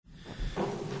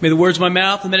May the words of my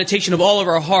mouth and the meditation of all of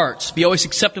our hearts be always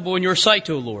acceptable in your sight,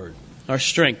 O Lord, our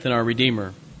strength and our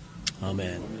Redeemer.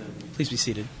 Amen. Please be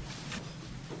seated.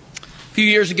 A few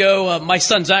years ago, my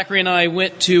son Zachary and I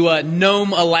went to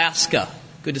Nome, Alaska.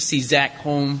 Good to see Zach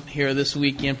home here this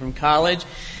weekend from college.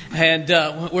 And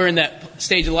we're in that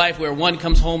stage of life where one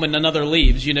comes home and another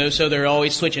leaves, so they're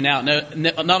always switching out.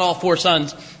 Not all four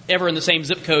sons ever in the same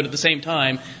zip code at the same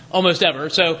time, almost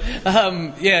ever. So,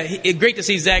 great to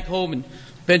see Zach home, and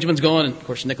Benjamin's gone, and of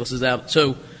course Nicholas is out.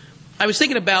 So I was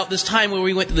thinking about this time when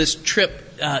we went to this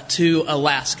trip to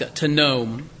Alaska, to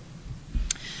Nome.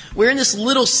 We're in this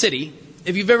little city.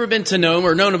 If you've ever been to Nome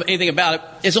or known anything about it,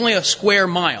 it's only a square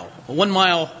mile, 1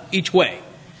 mile each way.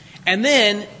 And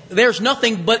then there's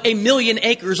nothing but 1 million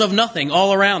acres of nothing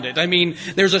all around it. I mean,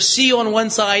 there's a sea on one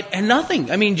side and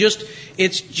nothing. I mean,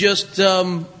 it's just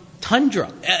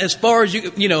tundra. As far as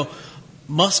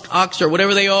musk ox or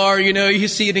whatever they are, you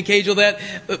see an occasional that.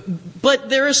 But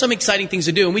there are some exciting things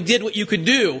to do. And we did what you could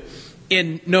do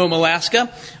in Nome,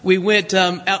 Alaska. We went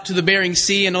out to the Bering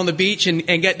Sea and on the beach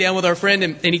and got down with our friend,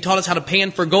 and he taught us how to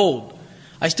pan for gold.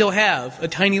 I still have a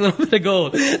tiny little bit of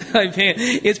gold.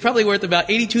 It's probably worth about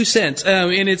 82 cents,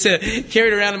 and it's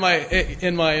carried around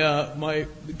in my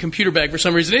computer bag for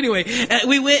some reason. Anyway,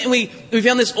 we went and we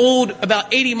found this old,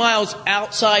 about 80 miles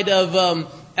outside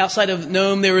of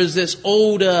Nome. There was this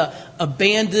old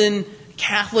abandoned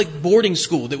Catholic boarding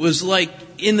school that was like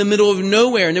in the middle of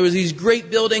nowhere, and there was these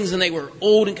great buildings, and they were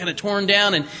old and kind of torn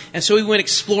down, and so we went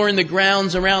exploring the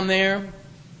grounds around there,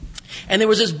 and there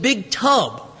was this big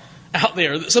tub out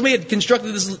there. Somebody had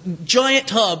constructed this giant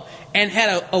tub and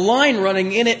had a line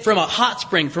running in it from a hot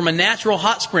spring, from a natural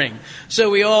hot spring. So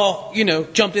we all,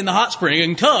 jumped in the hot spring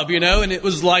and tub, and it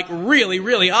was like really,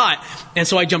 really hot. And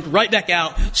so I jumped right back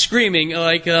out screaming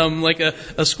like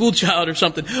a school child or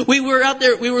something. We were out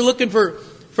there, we were looking for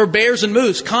bears and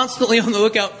moose, constantly on the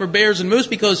lookout for bears and moose,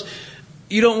 because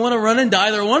you don't want to run into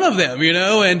either one of them,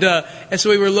 and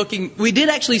so we were looking. We did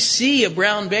actually see a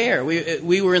brown bear.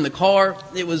 We were in the car.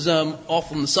 It was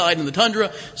off on the side in the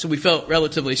tundra, so we felt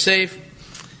relatively safe.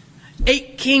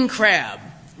 Ate king crab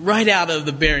right out of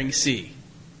the Bering Sea.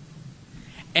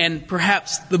 And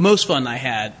perhaps the most fun I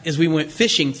had is we went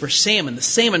fishing for salmon. The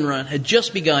salmon run had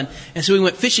just begun, and so we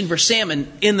went fishing for salmon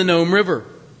in the Nome River.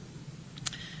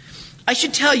 I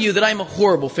should tell you that I'm a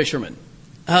horrible fisherman.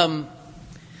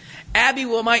 Abby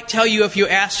might tell you if you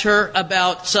asked her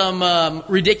about some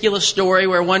ridiculous story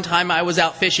where one time I was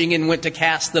out fishing and went to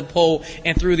cast the pole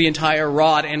and threw the entire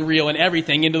rod and reel and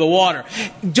everything into the water.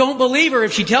 Don't believe her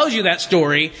if she tells you that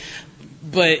story,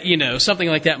 but, something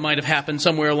like that might have happened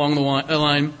somewhere along the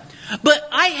line. But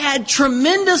I had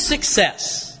tremendous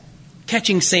success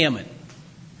catching salmon.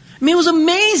 I mean, it was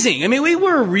amazing. I mean, we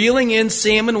were reeling in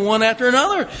salmon one after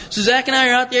another. So Zach and I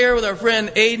are out there with our friend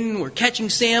Aiden. We're catching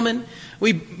salmon.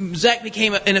 Zach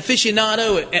became an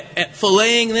aficionado at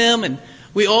filleting them, and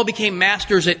we all became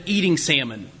masters at eating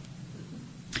salmon.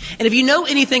 And if you know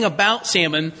anything about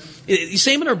salmon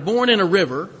are born in a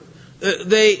river.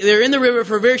 They're in the river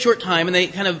for a very short time, and they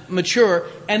kind of mature,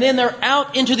 and then they're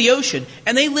out into the ocean,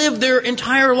 and they live their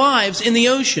entire lives in the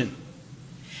ocean.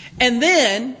 And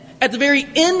then, at the very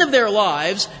end of their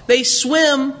lives, they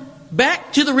swim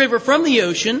back to the river from the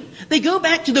ocean. They go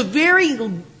back to the very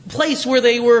place where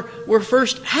they were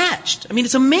first hatched. I mean,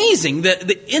 it's amazing,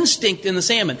 the instinct in the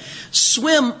salmon.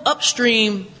 Swim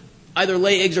upstream, either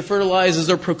lay eggs or fertilize as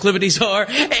their proclivities are,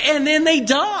 and then they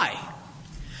die.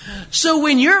 So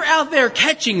when you're out there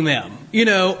catching them,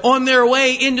 on their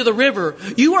way into the river,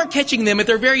 you are catching them at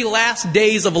their very last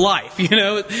days of life.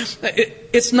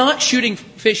 It's not shooting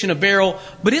fish in a barrel,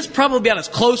 but it's probably about as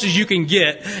close as you can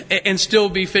get and still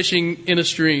be fishing in a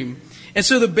stream. And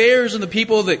so the bears and the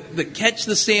people that catch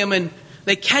the salmon,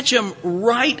 they catch them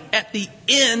right at the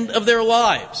end of their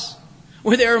lives,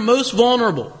 where they are most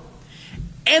vulnerable.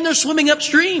 And they're swimming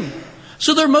upstream,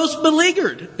 so they're most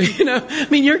beleaguered. I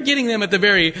mean, you're getting them at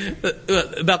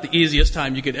the about the easiest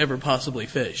time you could ever possibly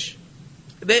fish.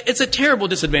 It's a terrible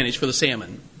disadvantage for the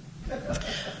salmon.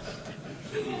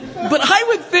 But I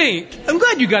would think, I'm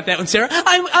glad you got that one, Sarah.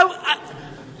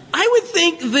 I would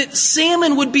think that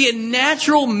salmon would be a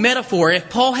natural metaphor if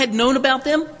Paul had known about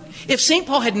them. If St.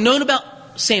 Paul had known about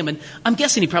salmon, I'm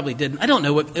guessing he probably didn't. I don't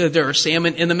know what there are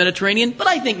salmon in the Mediterranean, but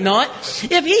I think not.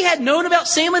 If he had known about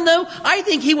salmon, though, I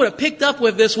think he would have picked up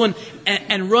with this one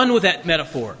and run with that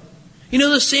metaphor.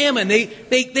 The salmon, they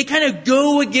kind of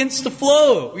go against the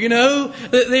flow.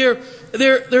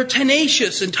 They're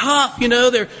tenacious and tough.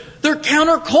 They're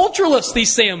counterculturalists,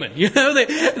 these salmon.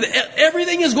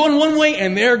 Everything is going one way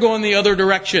and they're going the other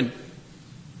direction.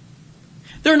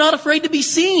 They're not afraid to be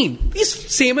seen.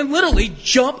 These salmon literally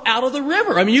jump out of the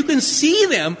river. I mean, you can see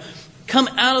them come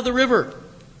out of the river.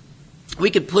 We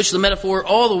could push the metaphor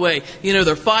all the way.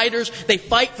 They're fighters. They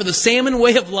fight for the salmon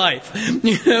way of life.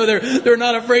 They're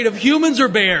not afraid of humans or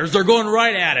bears. They're going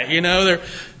right at it.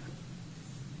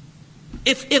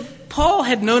 If Paul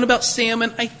had known about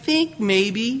salmon, I think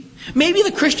maybe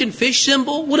the Christian fish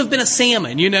symbol would have been a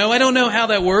salmon. I don't know how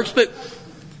that works,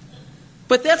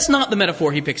 but that's not the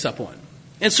metaphor he picks up on.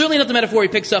 And certainly not the metaphor he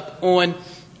picks up on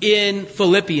in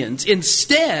Philippians.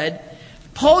 Instead,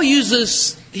 Paul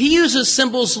uses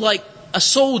symbols like a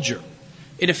soldier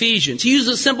in Ephesians. He uses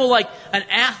a symbol like an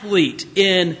athlete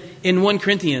in 1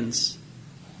 Corinthians.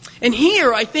 And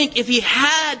here, I think if he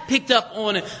had picked up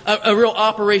on a real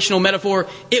operational metaphor,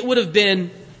 it would have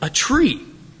been a tree.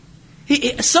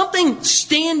 Something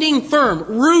standing firm,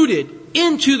 rooted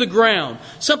into the ground.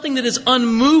 Something that is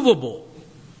unmovable.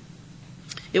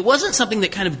 It wasn't something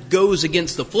that kind of goes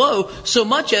against the flow so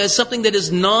much as something that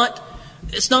is not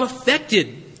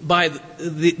affected by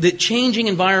the changing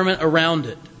environment around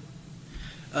it.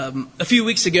 A few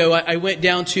weeks ago, I went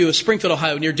down to Springfield,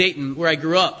 Ohio, near Dayton, where I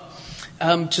grew up,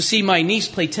 to see my niece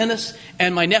play tennis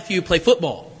and my nephew play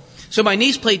football. So my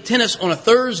niece played tennis on a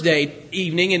Thursday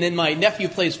evening, and then my nephew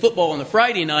plays football on the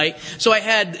Friday night. So I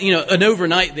had, an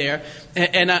overnight there,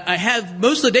 and I had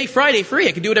most of the day Friday free.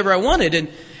 I could do whatever I wanted, and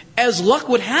as luck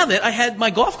would have it, I had my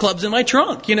golf clubs in my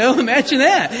trunk, imagine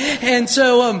that. And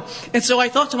so I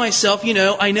thought to myself,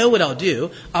 I know what I'll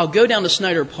do. I'll go down to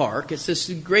Snyder Park. It's this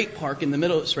great park in the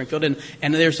middle of Springfield,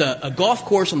 and there's a golf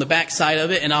course on the back side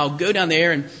of it, and I'll go down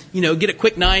there and, get a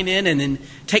quick 9 in and then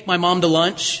take my mom to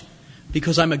lunch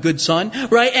because I'm a good son,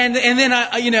 right? And then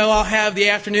I'll have the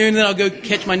afternoon, and then I'll go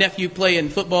catch my nephew playing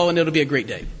football, and it'll be a great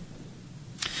day.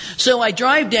 So I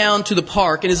drive down to the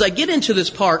park, and as I get into this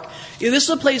park, this is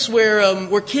a place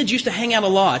where kids used to hang out a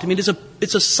lot. I mean,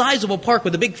 it's a sizable park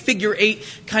with a big figure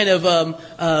 8 kind of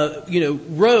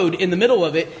road in the middle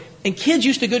of it, and kids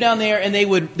used to go down there and they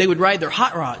would ride their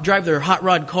drive their hot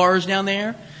rod cars down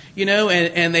there,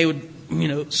 and they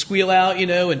would squeal out,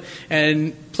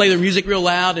 and play their music real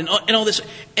loud and all this.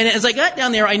 And as I got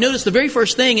down there, I noticed the very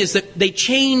first thing is that they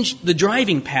changed the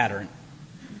driving pattern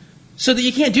so that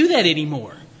you can't do that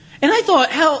anymore. And I thought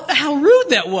how rude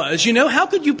that was, how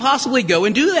could you possibly go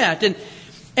and do that? And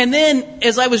then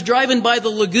as I was driving by the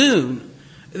lagoon,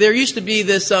 there used to be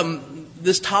this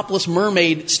topless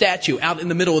mermaid statue out in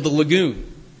the middle of the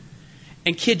lagoon.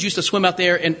 And kids used to swim out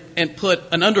there and put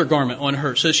an undergarment on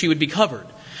her so she would be covered.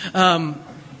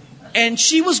 And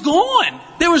she was gone.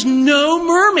 There was no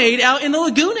mermaid out in the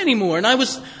lagoon anymore. And I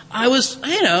was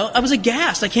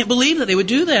aghast. I can't believe that they would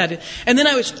do that. And then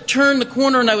I turned the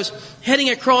corner and I was heading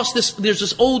across there's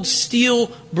this old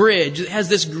steel bridge. It has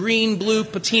this green-blue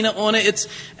patina on it.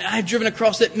 I've driven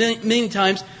across it many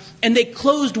times. And they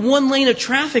closed one lane of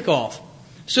traffic off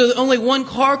so that only one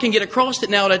car can get across it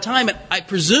now at a time. And I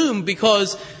presume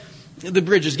because the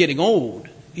bridge is getting old,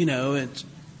 it's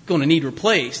going to need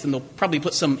replaced, and they'll probably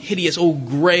put some hideous old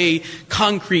gray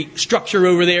concrete structure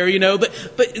over there,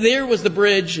 But there was the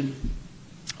bridge and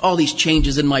all these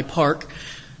changes in my park.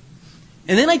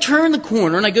 And then I turn the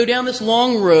corner and I go down this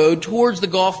long road towards the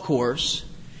golf course,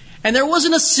 and there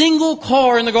wasn't a single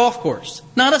car in the golf course.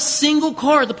 Not a single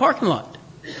car at the parking lot.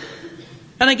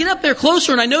 And I get up there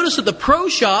closer and I notice that the pro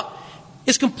shop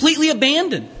is completely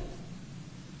abandoned.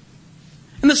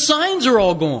 And the signs are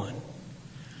all gone.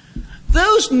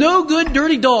 Those no good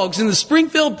dirty dogs in the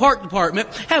Springfield Park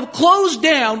Department have closed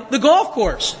down the golf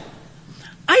course.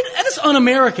 That is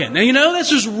un-American. Now, that's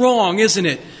just wrong, isn't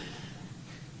it?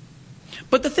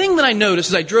 But the thing that I noticed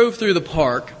as I drove through the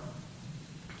park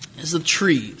is the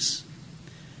trees.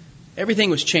 Everything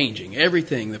was changing.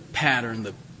 Everything, the pattern,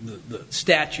 the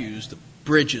statues, the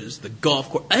bridges, the golf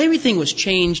course, everything was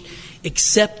changed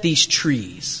except these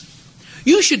trees.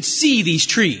 You should see these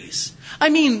trees. I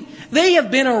mean, they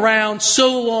have been around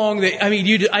so long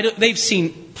that, they've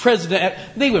seen president.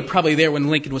 They were probably there when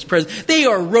Lincoln was president. They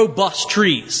are robust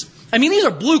trees. I mean, these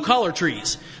are blue-collar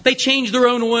trees. They change their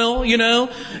own oil,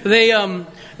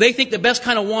 They think the best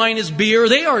kind of wine is beer.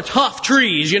 They are tough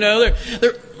trees,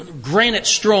 They're granite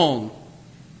strong.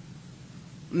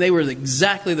 And they were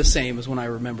exactly the same as when I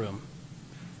remember them.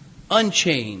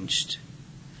 Unchanged.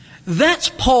 That's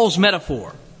Paul's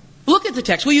metaphor. Look at the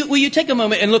text. Will you take a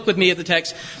moment and look with me at the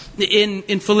text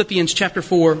in Philippians chapter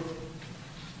 4,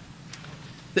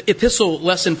 the epistle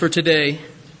lesson for today.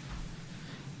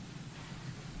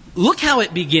 Look how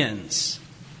it begins.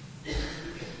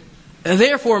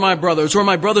 Therefore, my brothers, or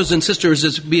my brothers and sisters,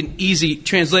 this would be an easy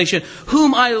translation,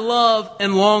 whom I love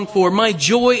and long for, my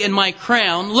joy and my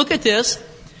crown. Look at this.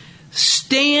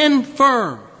 Stand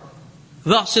firm,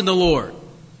 thus in the Lord.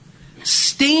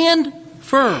 Stand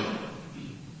firm.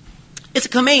 It's a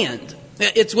command.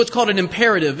 It's what's called an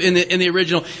imperative in the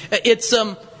original. It's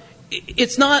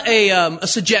not a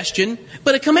suggestion,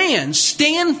 but a command.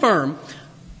 Stand firm,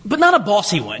 but not a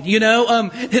bossy one.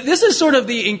 This is sort of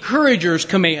the encourager's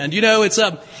command.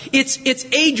 It's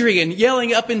Adrian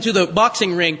yelling up into the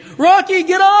boxing ring, "Rocky,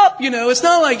 get up!" It's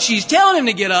not like she's telling him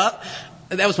to get up.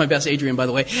 That was my best Adrian, by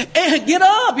the way. Get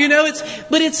up!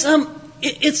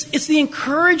 It's the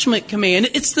encouragement command.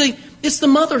 It's the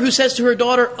mother who says to her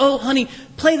daughter, "Oh, honey,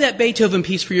 play that Beethoven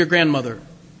piece for your grandmother."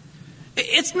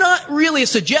 It's not really a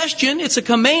suggestion, it's a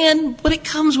command, but it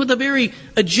comes with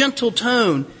a gentle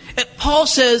tone. Paul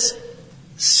says,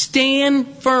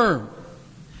 stand firm.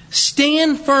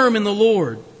 Stand firm in the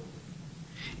Lord.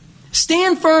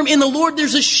 Stand firm in the Lord.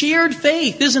 There's a shared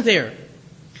faith, isn't there?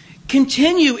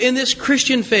 Continue in this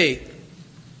Christian faith.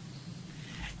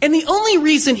 And the only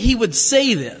reason he would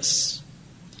say this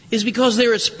is because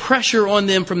there is pressure on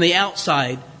them from the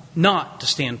outside not to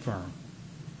stand firm.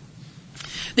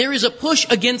 There is a push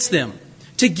against them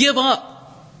to give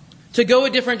up, to go a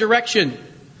different direction,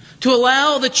 to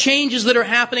allow the changes that are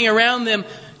happening around them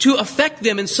to affect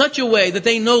them in such a way that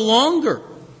they no longer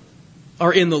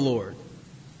are in the Lord.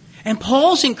 And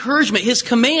Paul's encouragement, his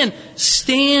command,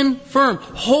 stand firm,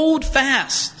 hold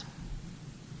fast.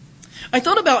 I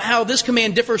thought about how this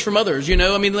command differs from others, you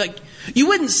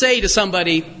wouldn't say to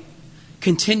somebody,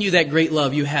 continue that great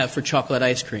love you have for chocolate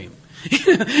ice cream.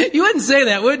 You wouldn't say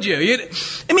that, would you?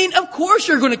 Of course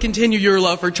you're going to continue your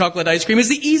love for chocolate ice cream. It's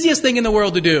the easiest thing in the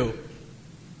world to do.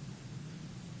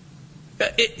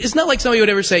 It's not like somebody would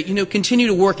ever say, continue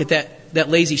to work at that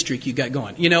lazy streak you got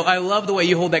going. I love the way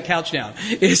you hold that couch down.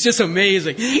 It's just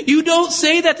amazing. You don't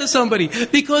say that to somebody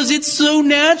because it's so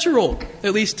natural,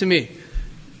 at least to me.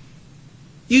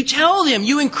 You tell them,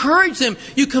 you encourage them,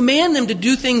 you command them to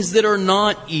do things that are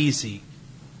not easy.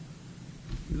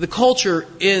 The culture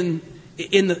in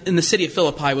the city of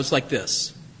Philippi was like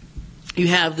this. You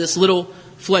have this little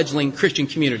fledgling Christian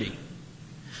community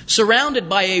surrounded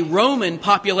by a Roman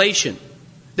population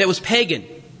that was pagan,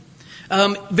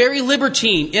 very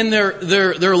libertine in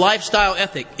their lifestyle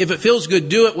ethic. If it feels good,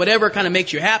 do it. Whatever kind of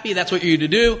makes you happy, that's what you're to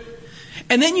do.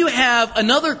 And then you have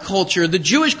another culture, the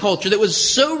Jewish culture, that was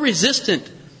so resistant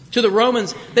to the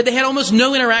Romans that they had almost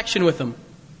no interaction with them.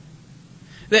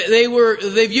 They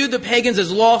viewed the pagans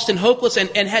as lost and hopeless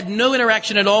and had no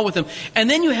interaction at all with them. And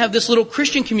then you have this little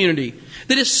Christian community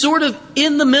that is sort of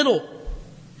in the middle.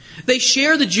 They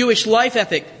share the Jewish life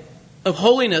ethic of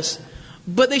holiness,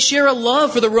 but they share a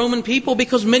love for the Roman people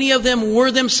because many of them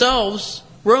were themselves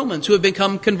Romans who have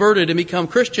become converted and become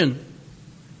Christian.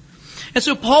 And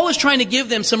so Paul is trying to give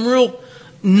them some real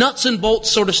nuts and bolts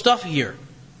sort of stuff here.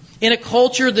 In a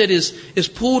culture that is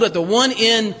pulled at the one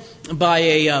end by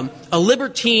a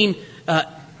libertine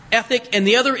ethic and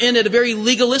the other end at a very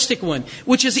legalistic one,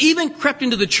 which has even crept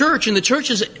into the church, and the church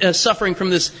is suffering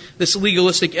from this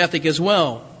legalistic ethic as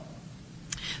well.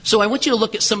 So I want you to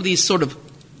look at some of these sort of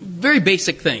very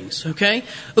basic things, okay?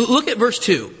 Look at verse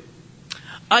 2.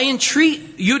 I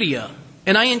entreat Euodia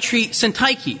and I entreat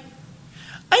Syntyche.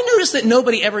 I notice that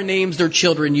nobody ever names their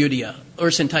children Euodia or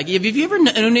Syntyche. Have you ever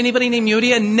known anybody named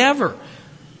Euodia? Never.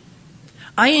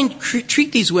 I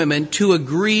entreat these women to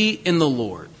agree in the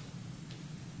Lord.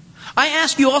 I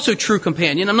ask you also, true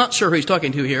companion, I'm not sure who he's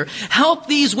talking to here, help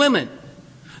these women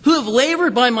who have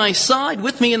labored by my side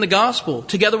with me in the gospel,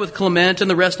 together with Clement and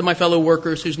the rest of my fellow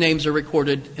workers whose names are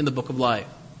recorded in the book of life.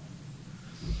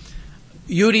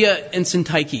 Euodia and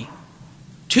Syntyche,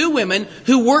 two women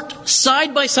who worked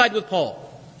side by side with Paul.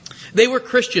 They were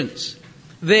Christians.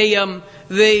 They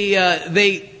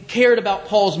cared about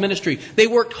Paul's ministry. They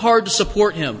worked hard to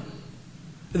support him.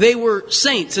 They were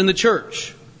saints in the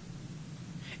church.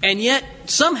 And yet,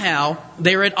 somehow,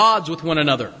 they're at odds with one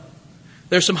another.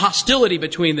 There's some hostility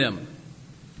between them.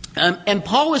 And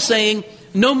Paul is saying,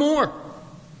 no more.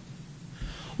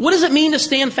 What does it mean to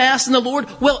stand fast in the Lord?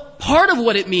 Well, part of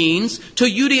what it means to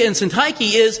Euodia and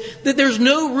Syntyche is that there's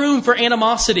no room for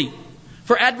animosity,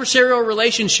 for adversarial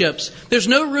relationships. There's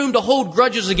no room to hold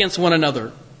grudges against one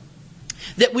another.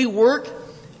 That we work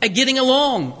at getting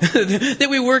along. That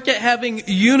we work at having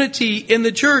unity in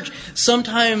the church.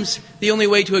 Sometimes the only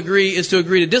way to agree is to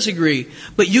agree to disagree.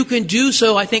 But you can do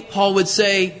so, I think Paul would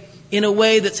say, in a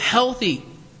way that's healthy.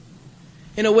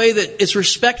 In a way that is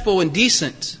respectful and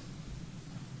decent.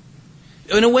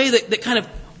 In a way that kind of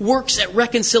works at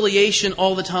reconciliation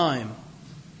all the time.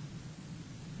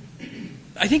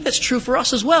 I think that's true for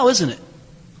us as well, isn't it?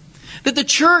 That the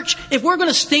church, if we're going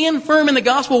to stand firm in the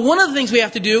gospel, one of the things we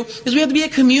have to do is we have to be a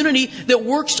community that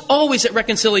works always at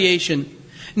reconciliation.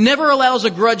 Never allows a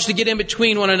grudge to get in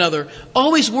between one another.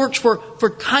 Always works for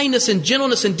kindness and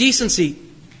gentleness and decency.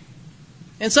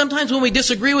 And sometimes when we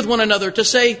disagree with one another, to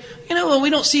say, we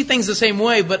don't see things the same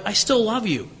way, but I still love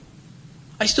you.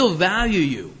 I still value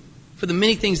you for the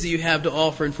many things that you have to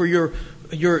offer and for your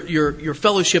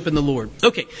fellowship in the Lord.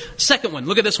 Okay, second one.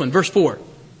 Look at this one, verse 4.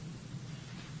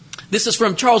 This is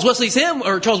from Charles Wesley's hymn,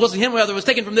 or Charles Wesley's hymn, rather, was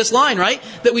taken from this line, right,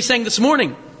 that we sang this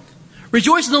morning.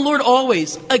 Rejoice in the Lord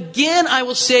always. Again, I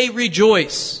will say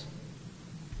rejoice.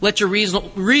 Let your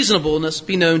reasonableness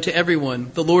be known to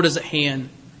everyone. The Lord is at hand.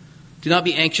 Do not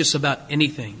be anxious about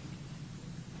anything.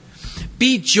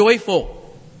 Be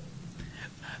joyful.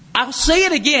 I'll say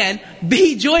it again.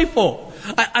 Be joyful.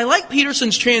 I like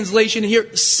Peterson's translation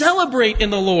here. Celebrate in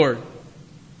the Lord.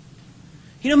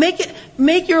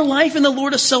 Make your life in the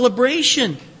Lord a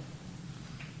celebration.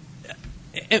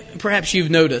 Perhaps you've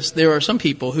noticed there are some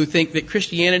people who think that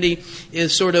Christianity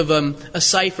is sort of a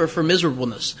cipher for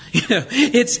miserableness.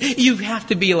 You have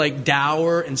to be like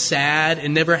dour and sad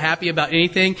and never happy about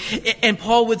anything. And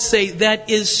Paul would say that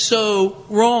is so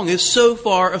wrong. It's so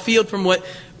far afield from what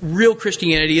real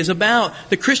Christianity is about.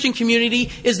 The Christian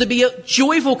community is to be a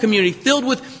joyful community filled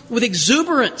with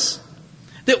exuberance.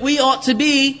 That we ought to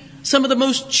be some of the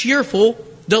most cheerful,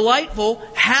 delightful,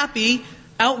 happy,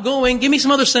 outgoing, give me some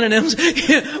other synonyms.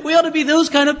 We ought to be those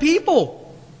kind of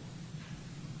people.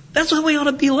 That's what we ought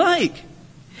to be like.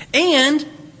 And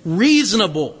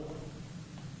reasonable.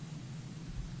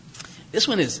 This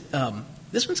one's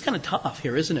kind of tough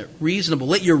here, isn't it? Reasonable.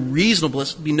 Let your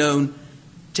reasonableness be known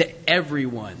to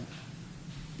everyone.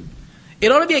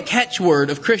 It ought to be a catchword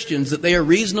of Christians that they are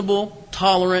reasonable,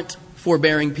 tolerant,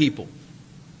 forbearing people.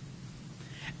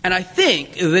 And I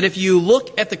think that if you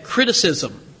look at the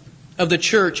criticism of the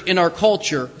church in our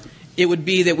culture, it would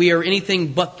be that we are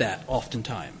anything but that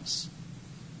oftentimes.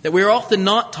 That we are often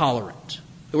not tolerant.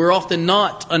 That we're often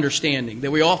not understanding.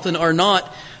 That we often are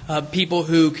not people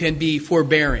who can be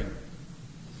forbearing.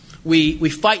 We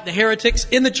fight the heretics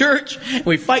in the church. And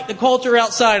we fight the culture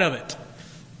outside of it.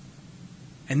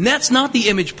 And that's not the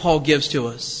image Paul gives to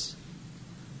us.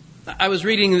 I was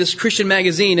reading this Christian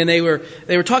magazine, and they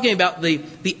were talking about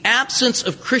the absence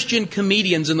of Christian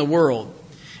comedians in the world.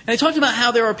 And they talked about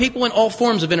how there are people in all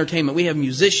forms of entertainment. We have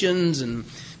musicians and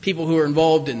people who are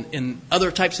involved in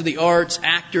other types of the arts,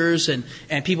 actors, and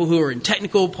people who are in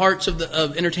technical parts of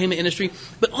the entertainment industry,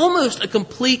 but almost a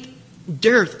complete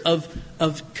dearth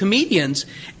of comedians.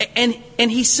 And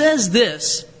he says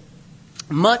this: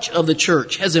 much of the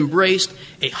church has embraced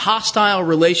a hostile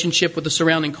relationship with the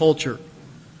surrounding culture.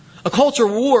 A culture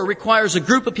war requires a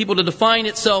group of people to define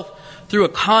itself through a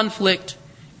conflict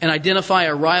and identify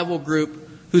a rival group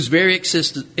whose very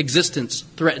existence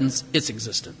threatens its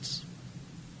existence.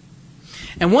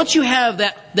 And once you have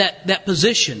that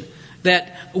position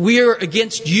that we're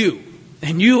against you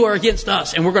and you are against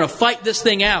us and we're going to fight this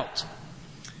thing out,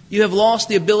 you have lost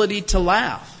the ability to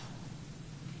laugh.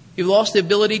 You've lost the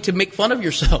ability to make fun of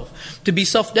yourself, to be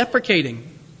self-deprecating.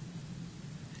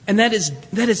 And it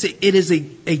is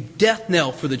a death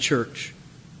knell for the church.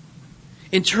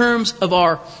 In terms of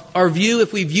our view,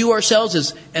 if we view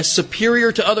ourselves as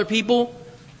superior to other people,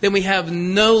 then we have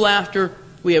no laughter,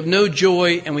 we have no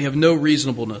joy, and we have no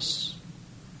reasonableness.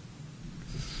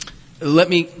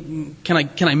 Can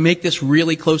I make this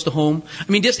really close to home?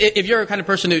 I mean, just if you're a kind of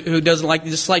person who doesn't like,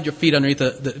 just slide your feet underneath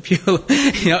the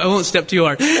pew. I won't step too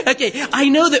hard. Okay, I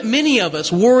know that many of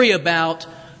us worry about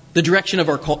the direction of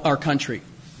our country.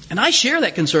 And I share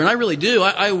that concern. I really do.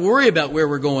 I worry about where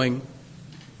we're going.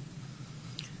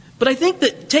 But I think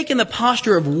that taking the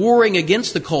posture of warring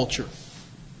against the culture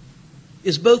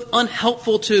is both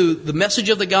unhelpful to the message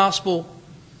of the gospel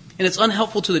and it's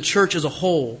unhelpful to the church as a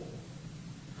whole.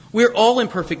 We're all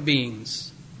imperfect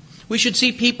beings. We should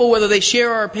see people, whether they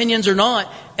share our opinions or not,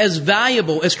 as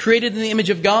valuable, as created in the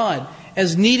image of God,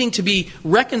 as needing to be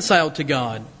reconciled to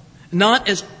God, not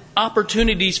as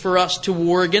opportunities for us to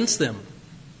war against them.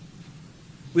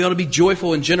 We ought to be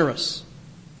joyful and generous.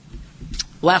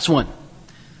 Last one.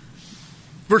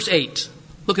 Verse 8.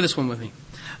 Look at this one with me.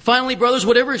 Finally, brothers,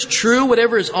 whatever is true,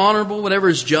 whatever is honorable, whatever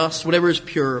is just, whatever is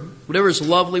pure, whatever is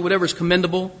lovely, whatever is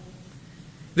commendable,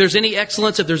 if there's any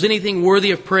excellence, if there's anything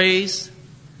worthy of praise,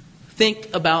 think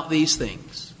about these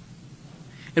things.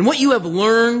 And what you have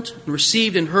learned, and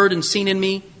received, and heard, and seen in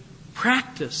me,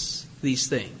 practice these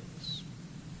things.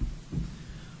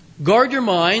 Guard your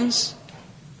minds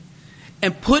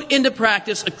and put into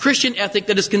practice a Christian ethic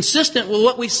that is consistent with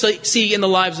what we see in the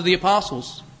lives of the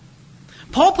apostles.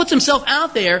 Paul puts himself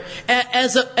out there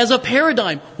as a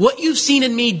paradigm. What you've seen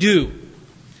in me, do.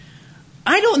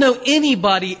 I don't know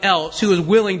anybody else who is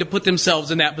willing to put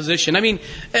themselves in that position. I mean,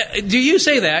 do you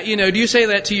say that? Do you say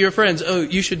that to your friends? Oh,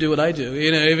 you should do what I do.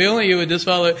 If only you would just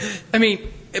follow. I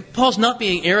mean, Paul's not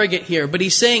being arrogant here, but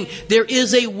he's saying there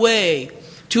is a way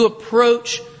to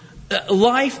approach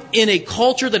life in a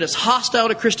culture that is hostile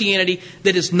to Christianity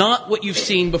that is not what you've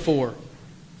seen before.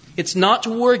 It's not to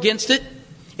war against it.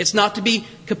 It's not to be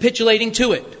capitulating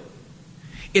to it.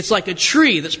 It's like a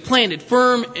tree that's planted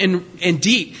firm and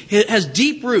deep. It has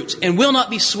deep roots and will not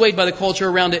be swayed by the culture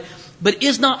around it, but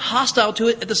is not hostile to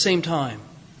it at the same time.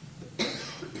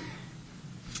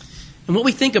 And what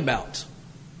we think about,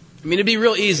 it'd be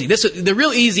real easy. The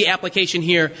real easy application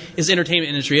here is entertainment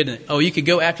industry, isn't it? Oh, you could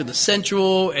go after the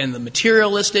sensual and the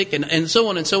materialistic and so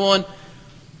on and so on.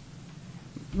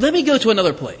 Let me go to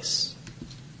another place.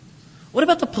 What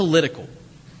about the political?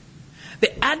 The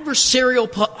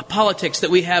adversarial politics that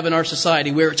we have in our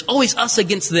society, where it's always us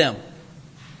against them.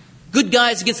 Good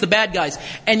guys against the bad guys.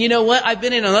 And you know what? I've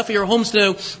been in enough of your homes to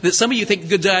know that some of you think the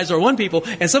good guys are one people,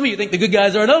 and some of you think the good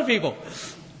guys are another people.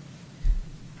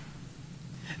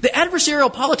 The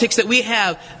adversarial politics that we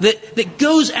have that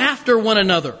goes after one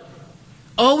another,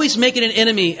 always making an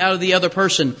enemy out of the other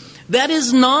person, that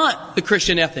is not the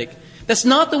Christian ethic. That's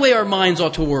not the way our minds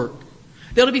ought to work.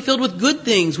 They ought to be filled with good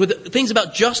things, with things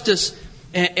about justice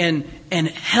and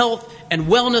health and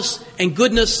wellness and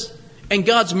goodness and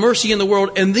God's mercy in the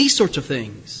world and these sorts of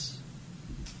things.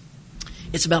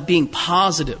 It's about being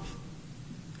positive.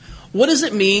 What does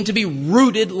it mean to be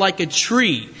rooted like a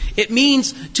tree? It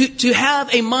means to have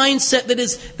a mindset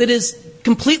that is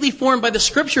completely formed by the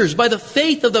Scriptures, by the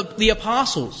faith of the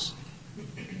apostles.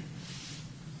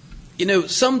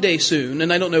 Someday soon,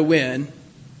 and I don't know when,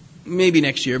 maybe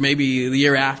next year, maybe the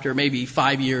year after, maybe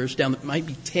 5 years down, might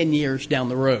be 10 years down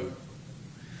the road,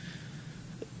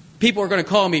 people are going to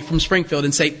call me from Springfield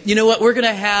and say, you know what, we're going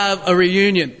to have a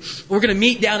reunion. We're going to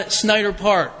meet down at Snyder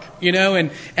Park,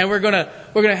 and we're going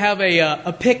to have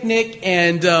a picnic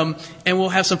and we'll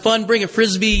have some fun. Bring a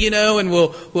frisbee, and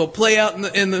we'll play out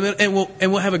and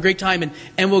we'll have a great time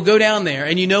and we'll go down there.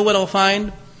 And you know what I'll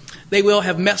find? They will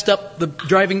have messed up the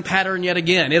driving pattern yet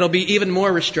again. It'll be even more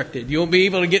restricted. You won't be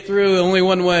able to get through only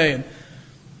one way. And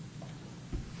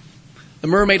the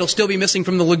mermaid will still be missing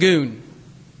from the lagoon.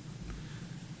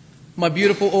 My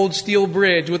beautiful old steel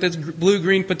bridge with its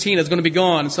blue-green patina is going to be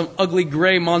gone. Some ugly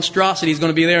gray monstrosity is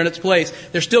going to be there in its place.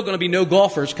 There's still going to be no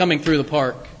golfers coming through the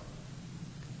park.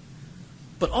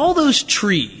 But all those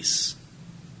trees,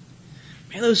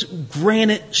 those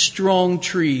granite strong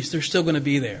trees, they're still going to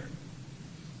be there.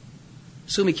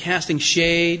 So me casting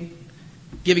shade,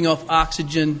 giving off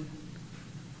oxygen,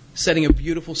 setting a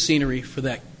beautiful scenery for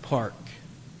that park.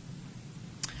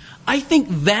 I think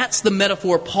that's the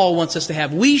metaphor Paul wants us to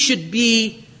have. We should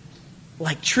be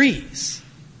like trees.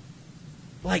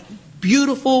 Like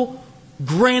beautiful,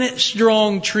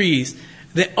 granite-strong trees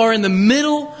that are in the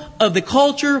middle of the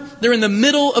culture, they're in the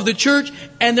middle of the church,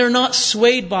 and they're not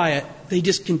swayed by it. They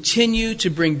just continue to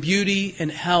bring beauty and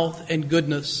health and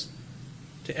goodness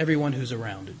to everyone who's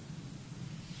around it.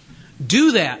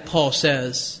 Do that, Paul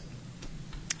says,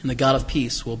 and the God of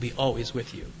peace will be always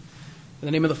with you. In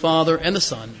the name of the Father, and the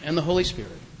Son, and the Holy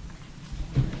Spirit.